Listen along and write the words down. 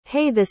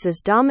Hey, this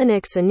is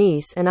Dominic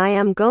Sinise and I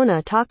am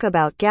gonna talk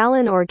about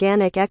Gallon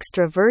Organic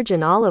Extra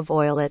Virgin Olive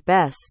Oil at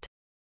best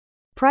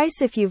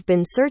price. If you've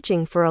been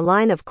searching for a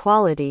line of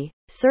quality,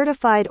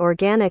 certified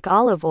organic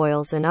olive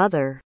oils and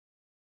other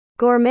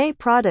gourmet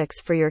products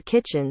for your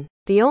kitchen,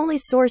 the only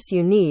source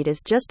you need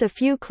is just a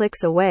few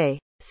clicks away: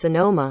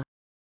 Sonoma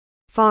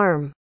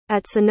Farm.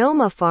 At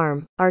Sonoma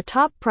Farm, our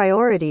top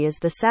priority is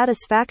the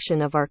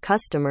satisfaction of our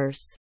customers.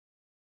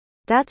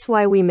 That's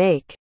why we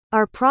make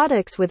our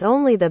products with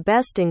only the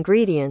best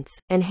ingredients,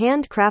 and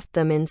handcraft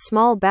them in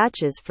small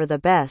batches for the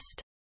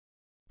best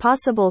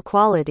possible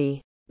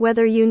quality.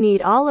 Whether you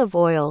need olive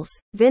oils,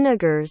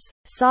 vinegars,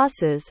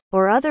 sauces,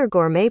 or other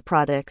gourmet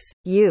products,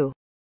 you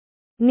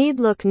need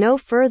look no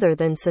further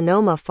than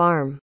Sonoma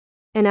Farm.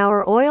 And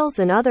our oils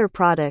and other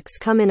products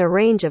come in a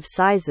range of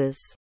sizes,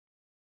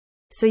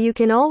 so you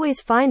can always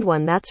find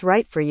one that's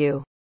right for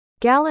you.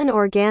 Gallon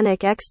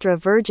Organic Extra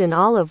Virgin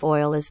Olive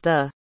Oil is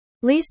the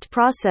least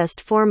processed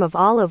form of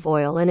olive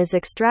oil and is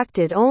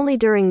extracted only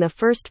during the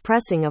first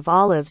pressing of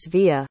olives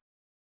via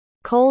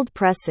cold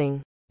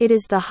pressing. It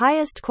is the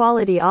highest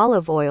quality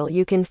olive oil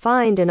you can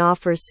find and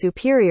offers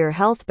superior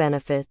health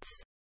benefits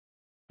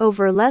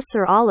over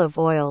lesser olive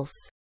oils.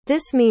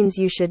 This means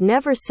you should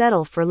never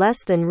settle for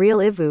less than real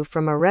IVU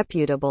from a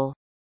reputable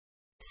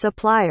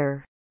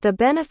supplier. The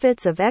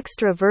benefits of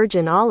extra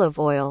virgin olive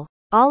oil.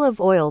 Olive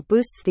oil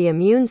boosts the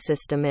immune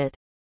system. It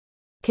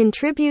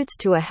contributes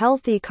to a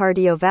healthy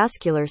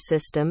cardiovascular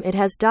system. It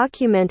has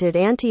documented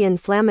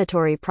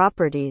anti-inflammatory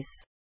properties.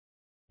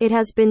 It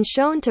has been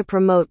shown to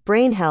promote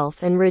brain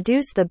health and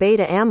reduce the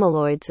beta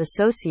amyloids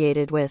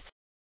associated with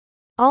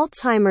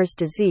Alzheimer's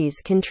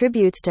disease.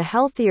 Contributes to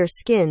healthier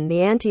skin.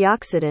 The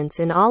antioxidants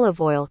in olive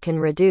oil can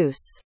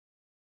reduce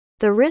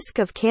the risk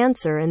of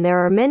cancer, and there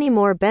are many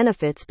more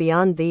benefits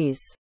beyond these.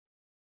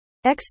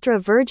 Extra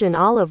virgin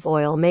olive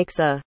oil makes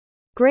a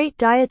great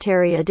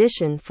dietary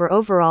addition for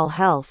overall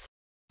health.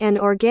 And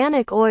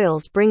organic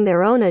oils bring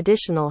their own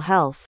additional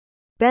health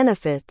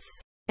benefits.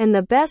 And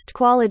the best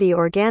quality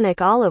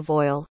organic olive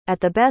oil, at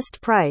the best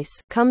price,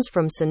 comes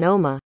from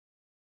Sonoma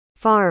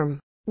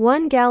Farm.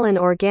 1 gallon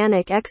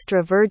organic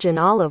extra virgin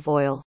olive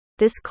oil.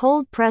 This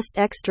cold-pressed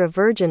extra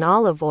virgin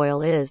olive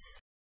oil is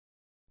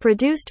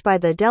produced by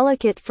the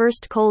delicate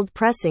first cold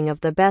pressing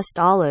of the best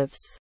olives.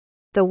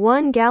 The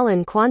 1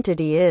 gallon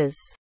quantity is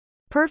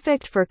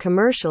perfect for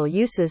commercial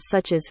uses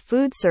such as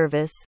food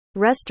service,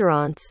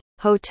 restaurants,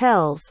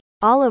 hotels,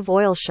 olive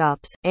oil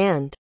shops,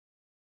 and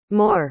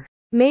more.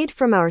 Made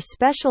from our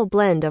special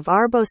blend of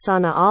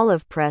Arbosana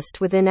olive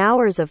pressed within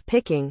hours of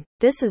picking,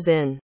 this is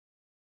an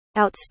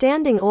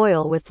outstanding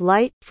oil with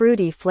light,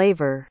 fruity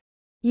flavor.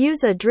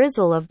 Use a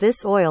drizzle of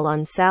this oil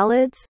on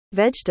salads,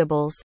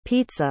 vegetables,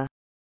 pizza,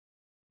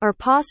 or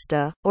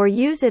pasta, or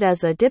use it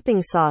as a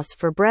dipping sauce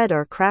for bread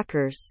or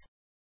crackers.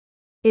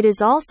 It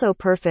is also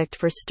perfect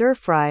for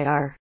stir-fry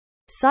or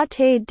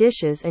sautéed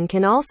dishes and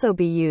can also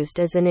be used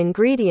as an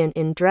ingredient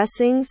in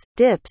dressings,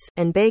 dips,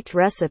 and baked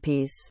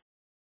recipes.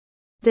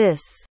 This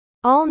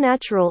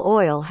all-natural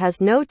oil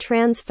has no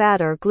trans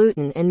fat or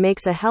gluten and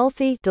makes a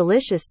healthy,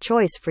 delicious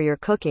choice for your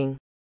cooking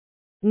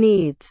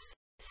needs.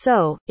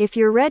 So, if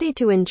you're ready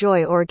to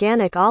enjoy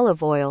organic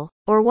olive oil,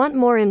 or want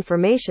more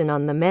information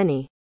on the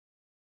many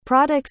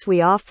products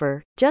we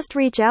offer, just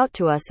reach out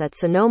to us at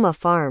Sonoma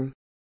Farm.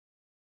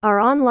 Our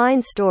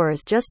online store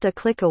is just a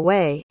click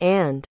away,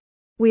 and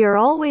we are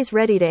always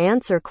ready to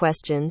answer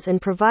questions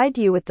and provide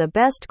you with the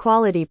best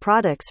quality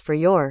products for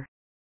your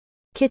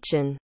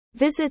kitchen.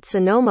 Visit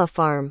Sonoma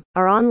Farm,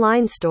 our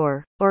online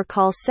store, or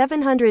call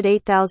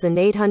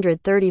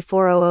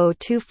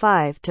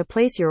 708-834-0025 to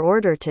place your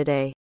order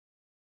today.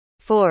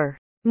 For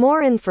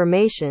more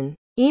information,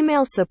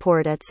 email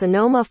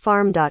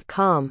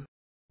support@sonomafarm.com.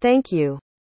 Thank you.